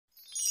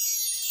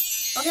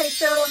Okay,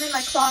 so I'm in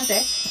my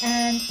closet,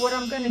 and what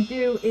I'm going to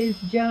do is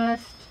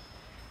just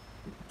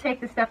take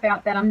the stuff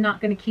out that I'm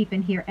not going to keep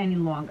in here any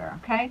longer,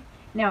 okay?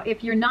 Now,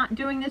 if you're not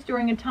doing this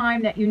during a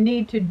time that you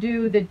need to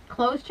do the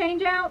clothes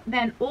change out,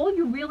 then all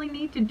you really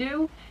need to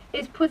do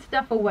is put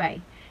stuff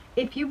away.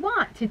 If you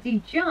want to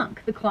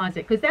de-junk the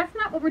closet, because that's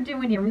not what we're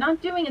doing here. We're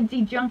not doing a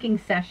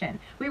de-junking session.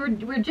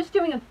 We're just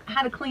doing a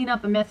how to clean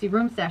up a messy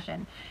room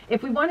session.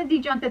 If we want to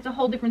de-junk, that's a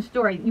whole different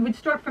story. You would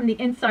start from the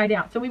inside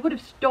out. So we would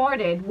have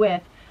started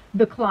with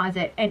the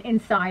closet and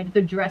inside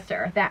the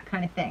dresser, that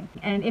kind of thing.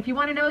 And if you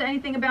want to know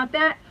anything about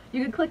that,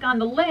 you can click on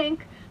the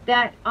link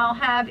that I'll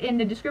have in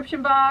the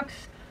description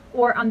box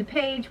or on the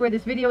page where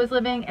this video is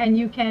living, and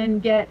you can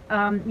get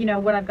you know,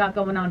 what I've got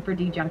going on for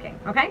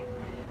de-junking. Okay?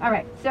 All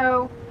right.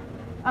 So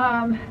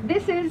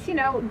this is, you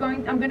know,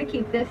 I'm going to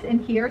keep this in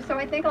here, so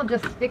I think I'll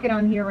just stick it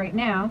on here right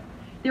now.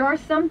 There are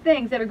some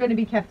things that are going to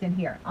be kept in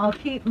here. I'll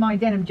keep my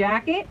denim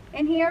jacket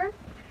in here.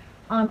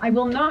 I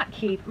will not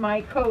keep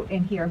my coat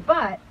in here,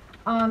 but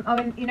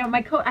you know,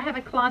 my coat, I have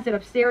a closet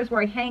upstairs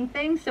where I hang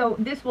things, so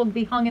this will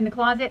be hung in the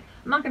closet.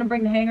 I'm not going to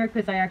bring the hanger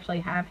because I actually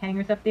have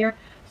hangers up there.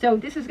 So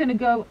this is going to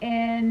go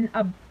in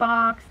a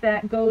box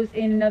that goes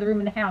in another room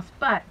in the house,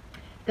 but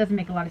it doesn't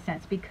make a lot of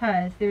sense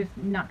because there's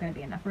not going to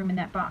be enough room in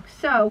that box.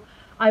 So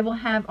I will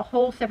have a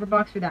whole separate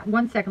box for that.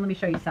 One second, let me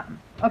show you something.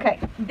 Okay,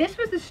 this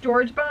was the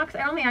storage box.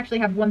 I only actually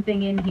have one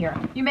thing in here.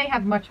 You may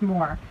have much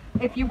more.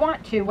 If you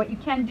want to, what you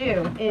can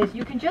do is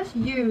you can just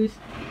use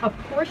a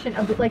portion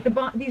of like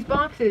these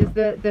boxes,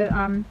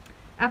 the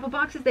apple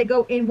boxes, they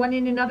go in one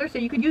in another, so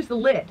you could use the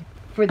lid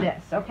for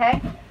this,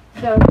 okay?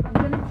 So I'm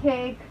going to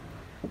take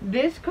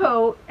this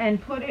coat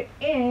and put it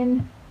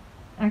in.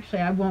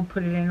 Actually, I won't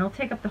put it in. It'll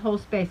take up the whole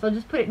space. I'll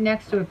just put it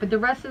next to it. But the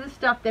rest of the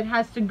stuff that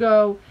has to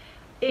go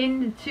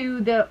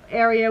into the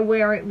area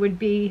where it would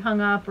be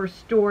hung up or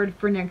stored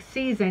for next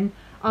season,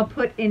 I'll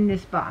put in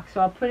this box.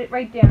 So I'll put it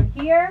right down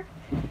here,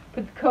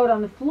 put the coat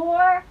on the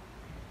floor.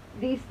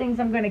 These things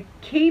I'm going to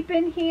keep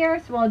in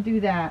here, so I'll do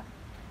that.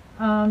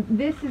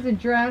 This is a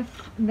dress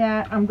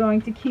that I'm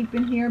going to keep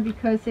in here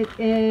because it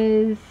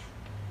is,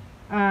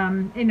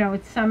 you know,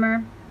 it's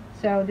summer,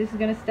 so this is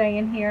going to stay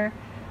in here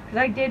because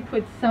I did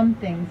put some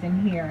things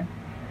in here.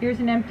 Here's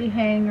an empty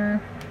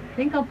hanger. I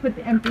think I'll put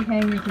the empty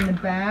hangers in the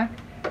back.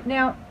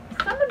 Now,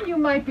 some of you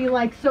might be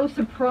like so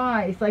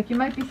surprised, like you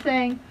might be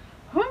saying,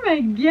 oh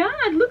my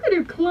God, look at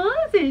her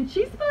closet.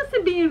 She's supposed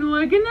to be an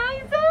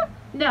organizer?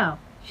 No,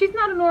 she's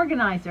not an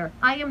organizer.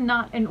 I am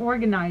not an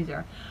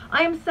organizer.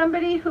 I am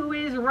somebody who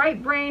is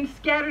right-brained,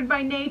 scattered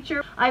by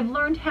nature. I've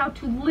learned how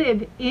to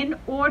live in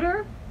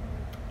order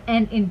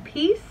and in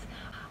peace.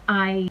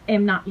 I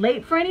am not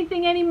late for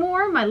anything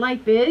anymore. My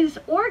life is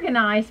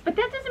organized, but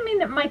that doesn't mean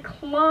that my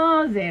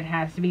closet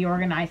has to be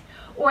organized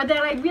or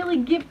that I really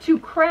give two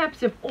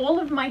craps if all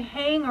of my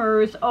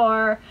hangers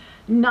are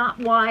not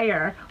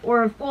wire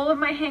or if all of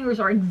my hangers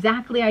are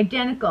exactly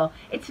identical.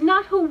 It's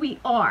not who we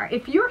are.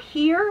 If you're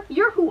here,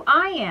 you're who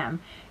I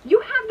am.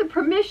 You have the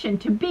permission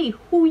to be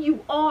who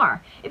you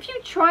are. If you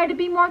try to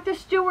be Martha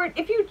Stewart,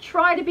 if you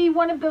try to be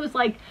one of those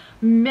like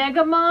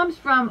mega moms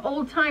from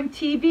old time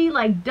TV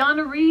like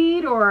Donna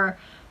Reed or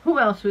who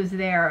else was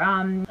there?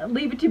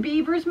 Leave It to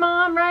Beaver's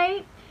mom,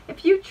 right?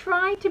 If you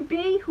try to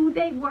be who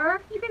they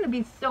were, you're going to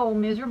be so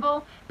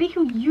miserable. Be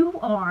who you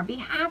are. Be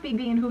happy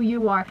being who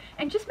you are.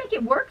 And just make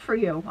it work for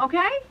you,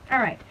 okay? All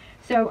right.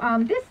 So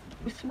this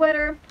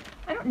sweater,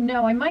 I don't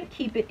know. I might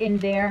keep it in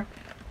there.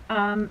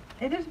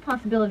 There's a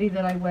possibility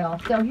that I will.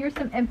 So here's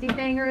some empty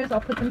hangers.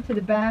 I'll put them to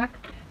the back.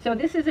 So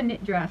this is a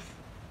knit dress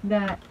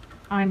that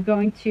I'm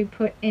going to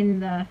put in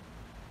the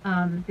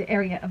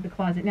area of the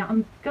closet. Now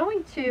I'm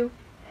going to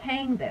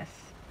hang this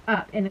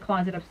up in the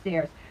closet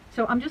upstairs.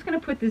 So I'm just going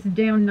to put this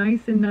down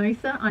nice and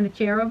nicer on a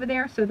chair over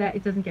there so that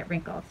it doesn't get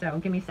wrinkled. So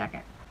give me a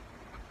second.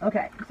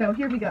 Okay, so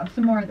here we go.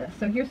 Some more of this.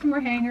 So here's some more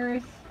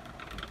hangers.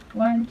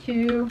 1,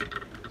 2.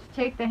 Just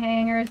take the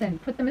hangers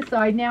and put them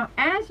aside. Now,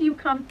 as you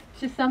come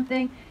to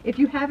something, if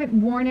you haven't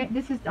worn it,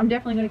 I'm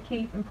definitely going to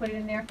keep and put it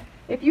in there.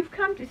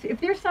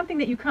 If there's something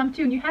that you come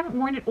to and you haven't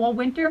worn it all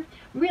winter,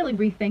 really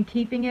rethink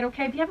keeping it,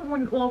 okay? If you haven't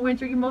worn it all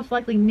winter, you're most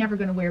likely never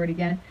going to wear it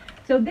again.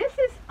 So this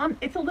is,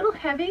 it's a little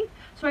heavy,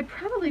 so I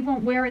probably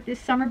won't wear it this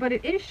summer, but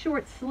it is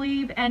short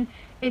sleeve and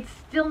it's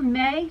still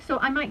May, so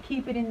I might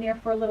keep it in there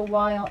for a little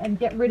while and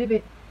get rid of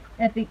it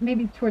at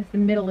maybe towards the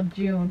middle of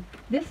June.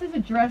 This is a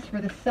dress for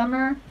the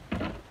summer.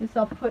 This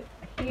I'll put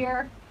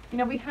here. You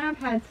know, we have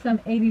had some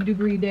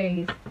 80-degree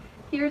days.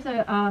 Here's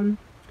a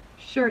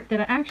shirt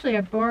that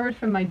I borrowed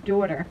from my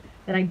daughter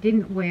that I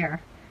didn't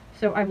wear.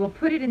 So I will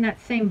put it in that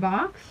same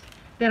box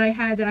that I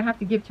have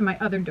to give to my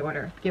other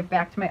daughter, give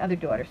back to my other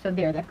daughter. So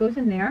there, that goes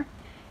in there.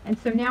 And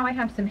so now I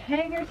have some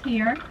hangers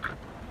here,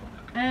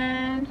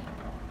 and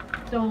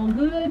it's all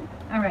good.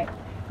 All right,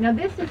 now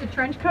this is a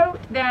trench coat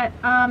that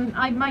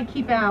I might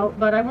keep out,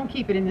 but I won't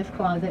keep it in this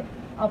closet.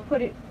 I'll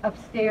put it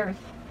upstairs.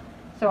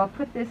 So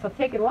I'll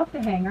take it off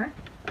the hanger,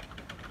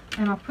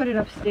 and I'll put it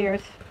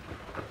upstairs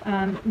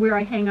where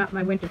I hang up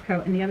my winter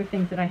coat and the other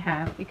things that I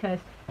have, because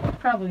I'm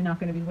probably not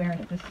going to be wearing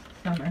it this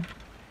summer.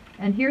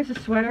 And here's a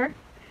sweater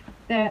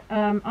that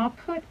I'll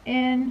put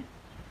in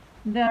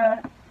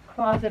the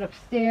closet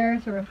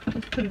upstairs, or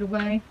just put it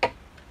away.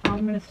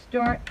 I'm going to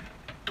start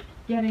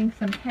getting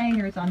some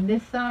hangers on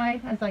this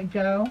side as I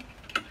go.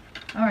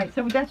 All right,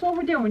 so that's what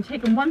we're doing. We're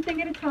taking one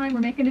thing at a time. We're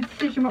making a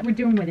decision what we're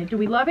doing with it. Do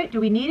we love it? Do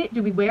we need it?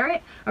 Do we wear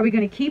it? Are we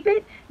going to keep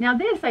it? Now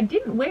this I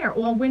didn't wear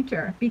all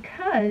winter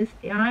because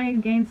I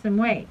gained some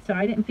weight, so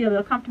I didn't feel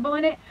real comfortable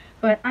in it.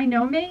 But I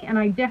know me, and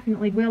I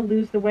definitely will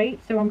lose the weight,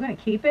 so I'm going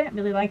to keep it. I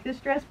really like this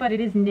dress, but it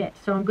is knit,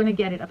 so I'm going to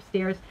get it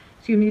upstairs.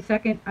 Excuse me a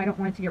second. I don't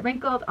want it to get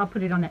wrinkled. I'll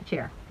put it on that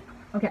chair.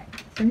 Okay,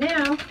 so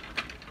now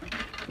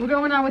we're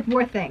going on with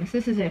more things.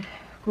 This is a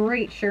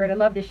great shirt. I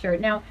love this shirt.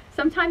 Now,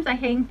 sometimes I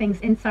hang things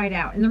inside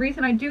out, and the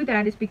reason I do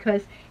that is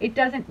because it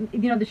doesn't,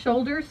 you know, the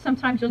shoulders,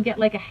 sometimes you'll get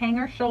like a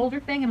hanger shoulder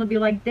thing, and it'll be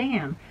like,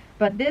 damn.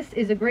 But this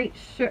is a great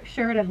shirt.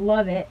 I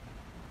love it.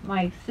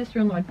 My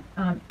sister-in-law,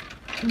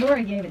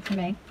 Lori, gave it to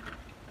me.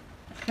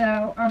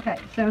 So, okay,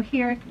 so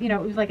here, you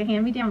know, it was like a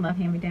hand-me-down. Love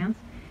hand-me-downs.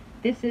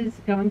 This is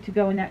going to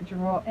go in that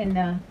drawer, in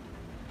the,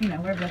 you know,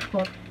 wherever that's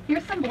called.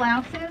 Here's some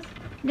blouses.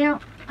 Now,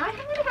 I'm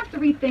going to have to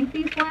rethink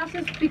these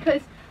blouses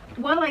because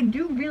while I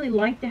do really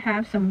like to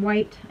have some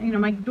white, you know,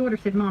 my daughter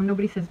said, Mom,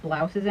 nobody says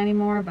blouses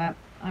anymore, but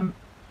I'm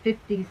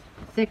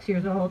 56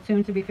 years old,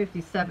 soon to be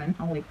 57,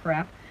 holy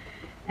crap.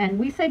 And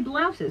we say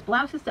blouses.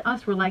 Blouses to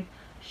us were like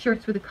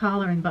shirts with a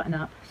collar and button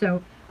up.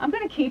 So I'm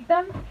going to keep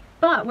them.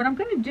 But what I'm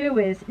going to do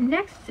is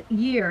next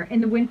year in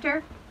the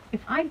winter,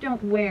 if I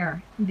don't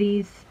wear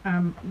these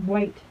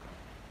white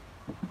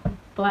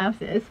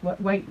blouses,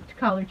 white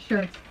collared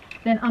shirts,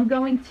 then I'm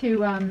going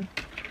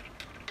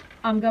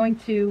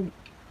to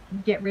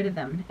get rid of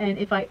them. And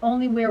if I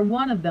only wear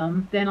one of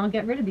them, then I'll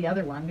get rid of the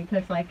other one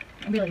because, like,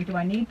 really, do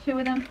I need two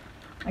of them?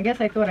 I guess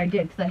I thought I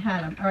did because I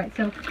had them. All right,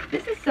 so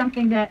this is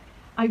something that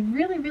I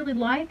really, really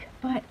like,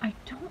 but I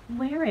don't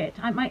wear it.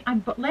 I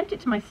lent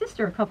it to my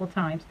sister a couple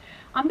times.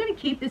 I'm going to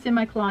keep this in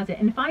my closet,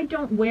 and if I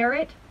don't wear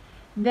it,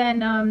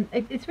 then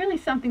it's really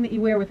something that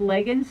you wear with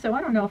leggings, so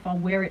I don't know if I'll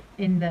wear it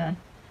in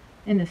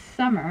the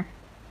summer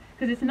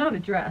because it's not a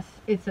dress.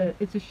 It's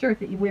a shirt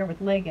that you wear with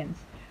leggings.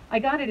 I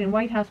got it in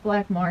White House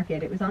Black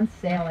Market. It was on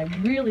sale. I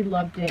really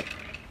loved it.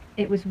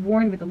 It was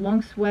worn with a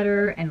long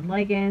sweater and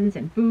leggings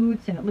and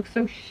boots, and it looked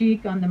so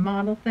chic on the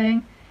model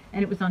thing.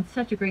 And it was on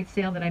such a great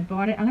sale that I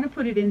bought it. I'm going to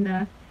put it in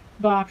the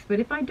box, but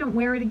if I don't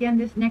wear it again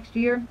this next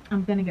year,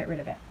 I'm going to get rid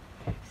of it.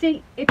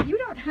 See, if you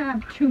don't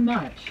have too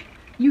much,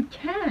 you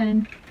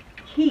can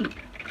keep,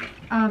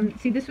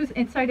 see, this was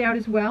inside out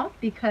as well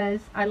because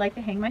I like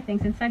to hang my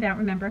things inside out,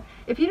 remember.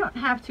 If you don't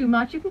have too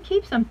much, you can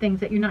keep some things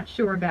that you're not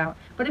sure about.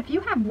 But if you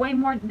have way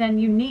more than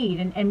you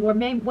need and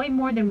way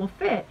more than will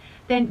fit,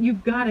 then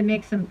you've got to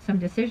make some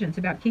decisions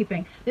about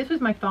keeping. This was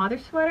my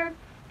father's sweater.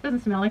 Doesn't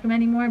smell like him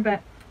anymore,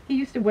 but he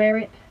used to wear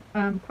it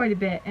quite a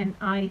bit, and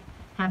I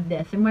have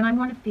this. And when I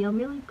want to feel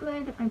really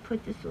good, I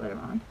put this sweater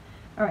on.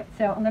 All right,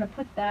 so I'm going to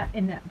put that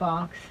in that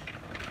box.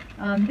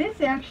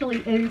 This actually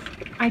is,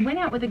 I went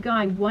out with a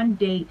guy one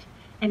date,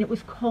 and it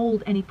was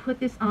cold, and he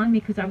put this on me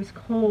because I was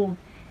cold,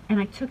 and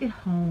I took it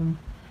home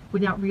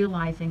without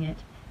realizing it.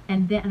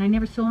 And I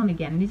never saw him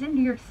again. And he's in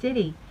New York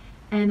City,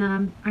 and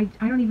I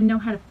don't even know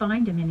how to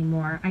find him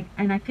anymore.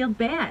 And I feel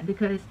bad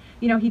because,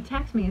 you know, he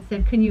texted me and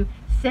said, can you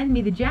send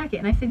me the jacket?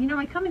 And I said, you know,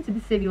 I come into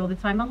the city all the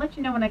time. I'll let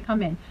you know when I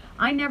come in.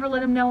 I never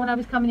let him know when I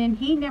was coming in.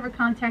 He never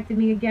contacted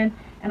me again,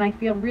 and I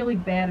feel really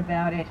bad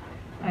about it.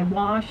 I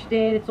washed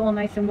it. It's all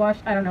nice and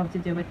washed. I don't know what to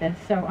do with this.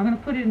 So I'm going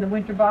to put it in the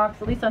winter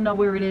box. At least I'll know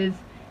where it is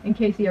in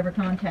case he ever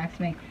contacts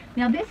me.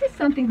 Now, this is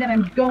something that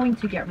I'm going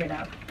to get rid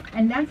of.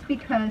 And that's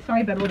because,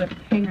 sorry about all the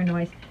hanger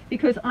noise,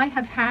 because I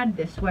have had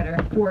this sweater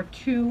for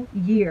 2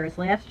 years,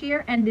 last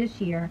year and this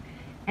year,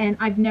 and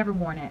I've never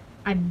worn it.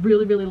 I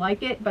really, really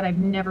like it, but I've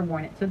never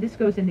worn it. So this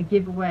goes in the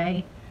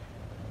giveaway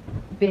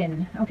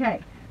bin.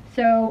 Okay,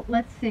 so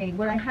let's see.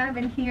 What I have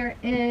in here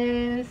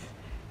is,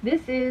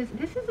 this is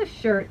a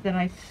shirt that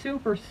I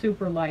super,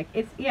 super like.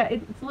 It's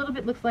a little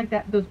bit looks like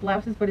those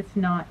blouses, but it's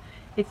not.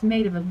 It's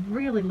made of a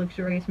really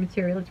luxurious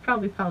material. It's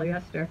probably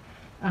polyester,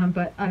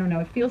 but I don't know.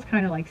 It feels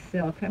kind of like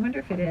silk. I wonder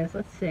if it is.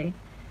 Let's see.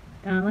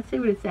 Let's see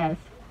what it says.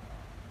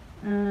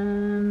 I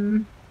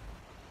don't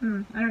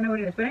know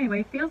what it is, but anyway,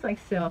 it feels like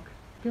silk.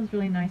 Feels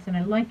really nice, and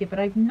I like it, but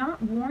I've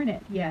not worn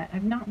it yet.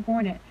 I've not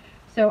worn it.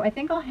 So I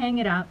think I'll hang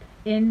it up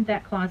in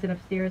that closet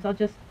upstairs. I'll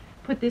just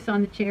put this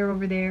on the chair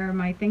over there.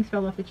 My things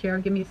fell off the chair.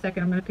 Give me a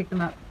second. I'm going to pick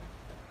them up.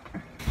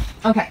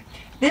 Okay.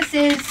 This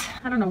is,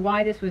 I don't know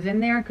why this was in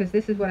there, because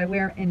this is what I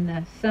wear in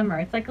the summer.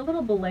 It's like a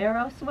little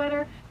bolero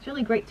sweater. It's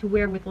really great to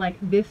wear with like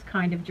this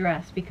kind of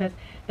dress because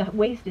the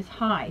waist is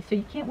high. So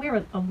you can't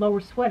wear a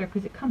lower sweater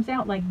because it comes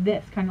out like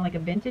this, kind of like a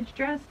vintage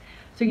dress.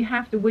 So you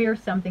have to wear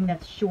something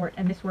that's short,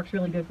 and this works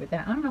really good with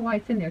that. I don't know why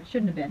it's in there. It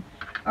shouldn't have been.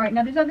 All right,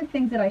 now there's other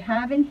things that I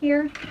have in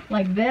here,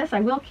 like this. I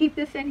will keep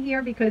this in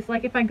here because,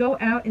 like, if I go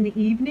out in the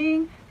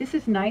evening, this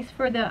is nice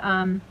for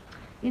the,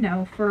 you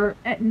know, for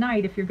at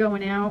night if you're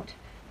going out,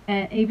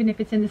 and even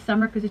if it's in the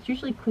summer, because it's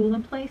usually cool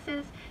in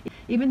places.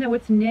 Even though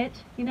it's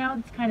knit, you know,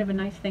 it's kind of a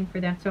nice thing for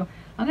that. So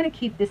I'm going to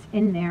keep this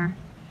in there.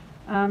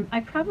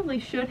 I probably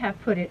should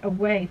have put it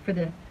away for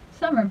the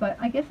summer, but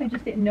I guess I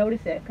just didn't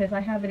notice it because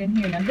I have it in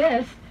here. Now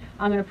this,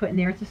 I'm going to put in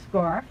there. It's a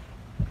scarf.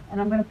 And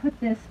I'm going to put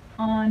this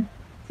on.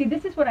 See,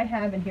 this is what I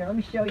have in here. Let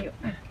me show you.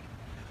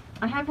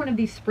 I have one of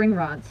these spring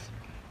rods.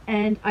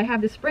 And I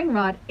have the spring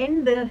rod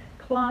in the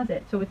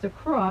closet. So it's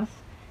across.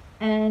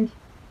 And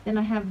then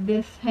I have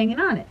this hanging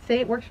on it. See,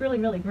 it works really,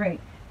 really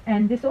great.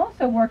 And this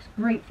also works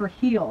great for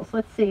heels.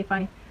 Let's see if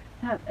I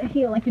have a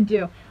heel I could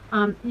do.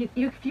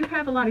 If you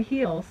have a lot of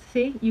heels,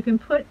 see, you can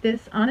put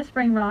this on a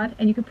spring rod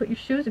and you can put your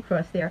shoes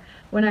across there.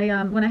 When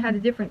I had a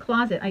different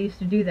closet, I used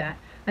to do that.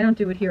 I don't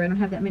do it here. I don't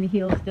have that many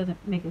heels. It doesn't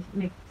make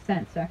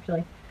sense,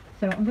 actually.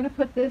 So I'm going to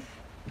put this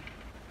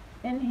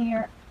in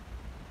here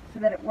so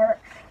that it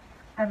works.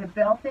 I have a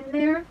belt in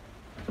there.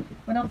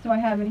 What else do I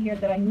have in here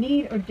that I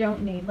need or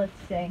don't need? Let's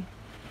see.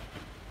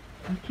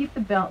 I'll keep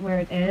the belt where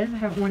it is. I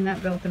haven't worn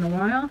that belt in a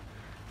while.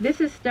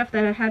 This is stuff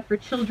that I had for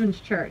children's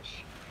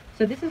church.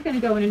 So this is going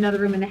to go in another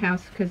room in the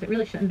house because it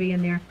really shouldn't be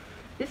in there.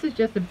 This is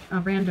just a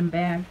random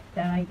bag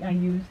that I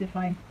use if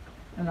I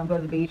don't know, go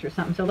to the beach or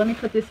something. So let me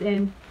put this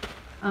in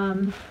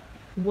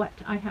what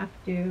I have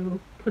to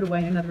put away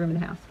in another room in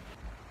the house.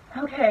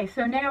 Okay,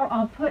 so now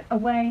I'll put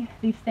away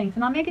these things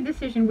and I'll make a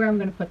decision where I'm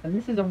going to put them.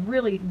 This is a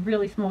really,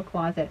 really small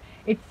closet.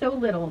 It's so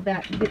little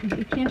that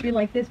it can't be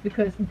like this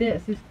because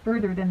this is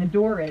further than the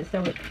door is.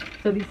 So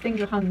these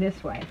things are hung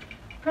this way.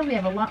 Probably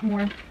have a lot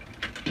more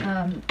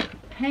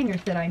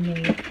hangers that I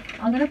need.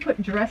 I'm going to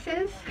put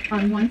dresses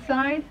on one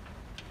side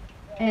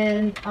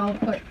and I'll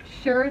put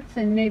shirts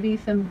and maybe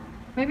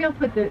I'll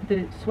put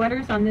the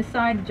sweaters on this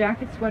side, the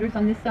jacket sweaters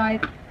on this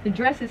side, the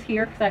dresses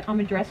here because I'm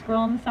a dress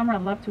girl in the summer. I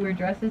love to wear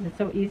dresses. It's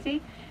so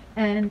easy.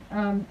 And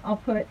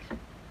I'll put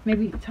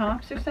maybe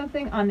tops or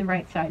something on the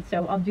right side.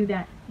 So I'll do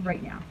that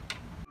right now.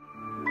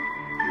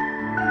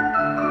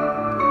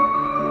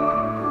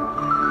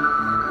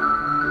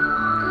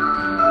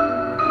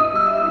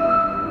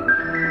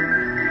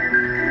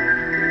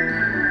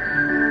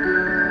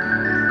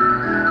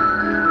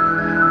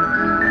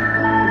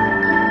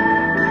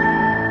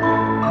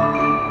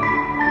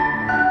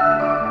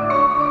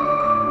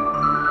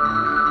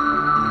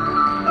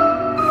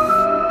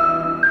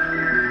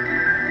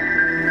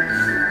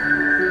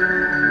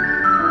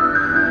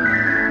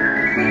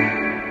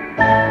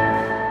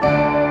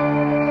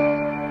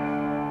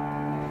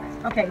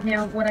 Okay,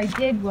 now what I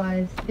did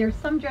was, there's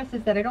some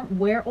dresses that I don't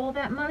wear all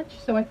that much,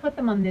 so I put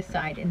them on this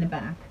side in the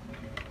back.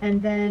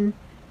 And then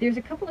there's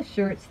a couple of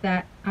shirts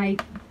that I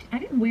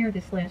didn't wear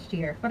this last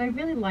year, but I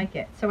really like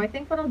it. So I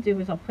think what I'll do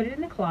is I'll put it in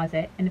the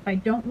closet, and if I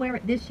don't wear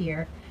it this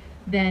year,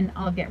 then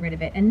I'll get rid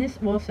of it. And this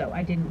also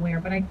I didn't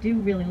wear, but I do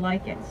really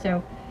like it.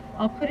 So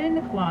I'll put it in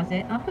the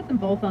closet. I'll put them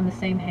both on the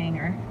same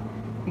hanger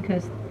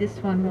because this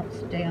one won't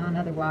stay on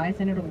otherwise,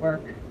 and it'll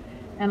work.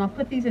 And I'll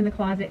put these in the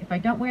closet. If I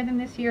don't wear them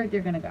this year, they're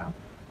gonna go.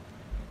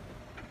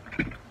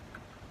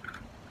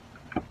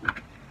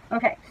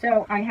 Okay,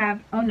 so I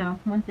have, oh no,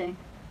 one thing.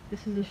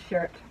 This is a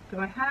shirt. So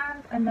I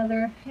have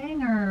another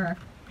hanger.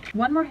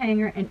 One more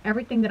hanger and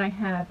everything that I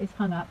have is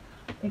hung up.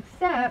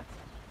 Except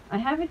I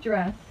have a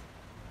dress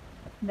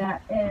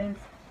that is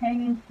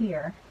hanging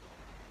here.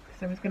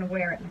 Because I was going to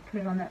wear it and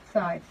put it on that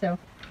side. So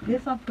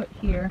this I'll put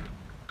here.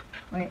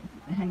 Wait,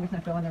 the hanger's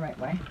not going the right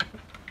way.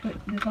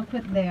 This I'll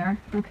put there.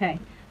 Okay,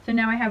 so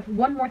now I have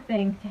one more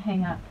thing to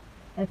hang up.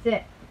 That's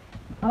it.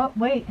 Oh,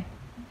 wait.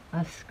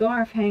 A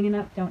scarf hanging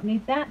up, don't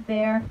need that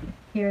there.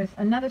 Here's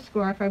another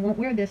scarf. I won't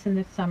wear this in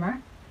the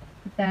summer.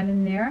 Put that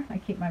in there. I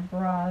keep my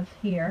bras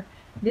here.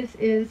 This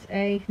is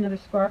another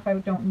scarf I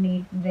don't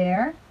need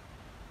there.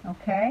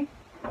 Okay.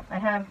 I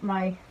have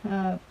my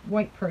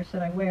white purse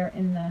that I wear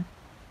in the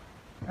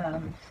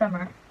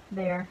summer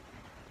there.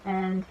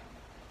 And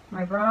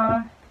my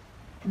bra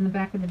in the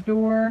back of the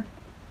door.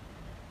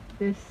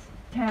 This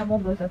towel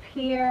goes up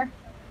here.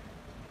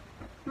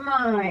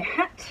 My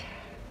hat.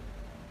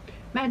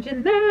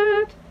 Imagine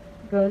that!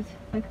 Goes,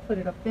 I can put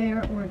it up there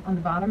or on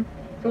the bottom.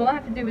 So all I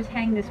have to do is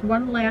hang this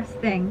one last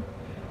thing,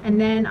 and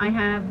then I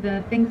have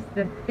the things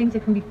that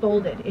can be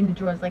folded into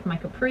drawers, like my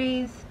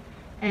capris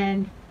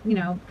and, you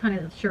know, kind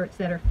of shirts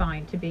that are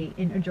fine to be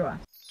in a drawer.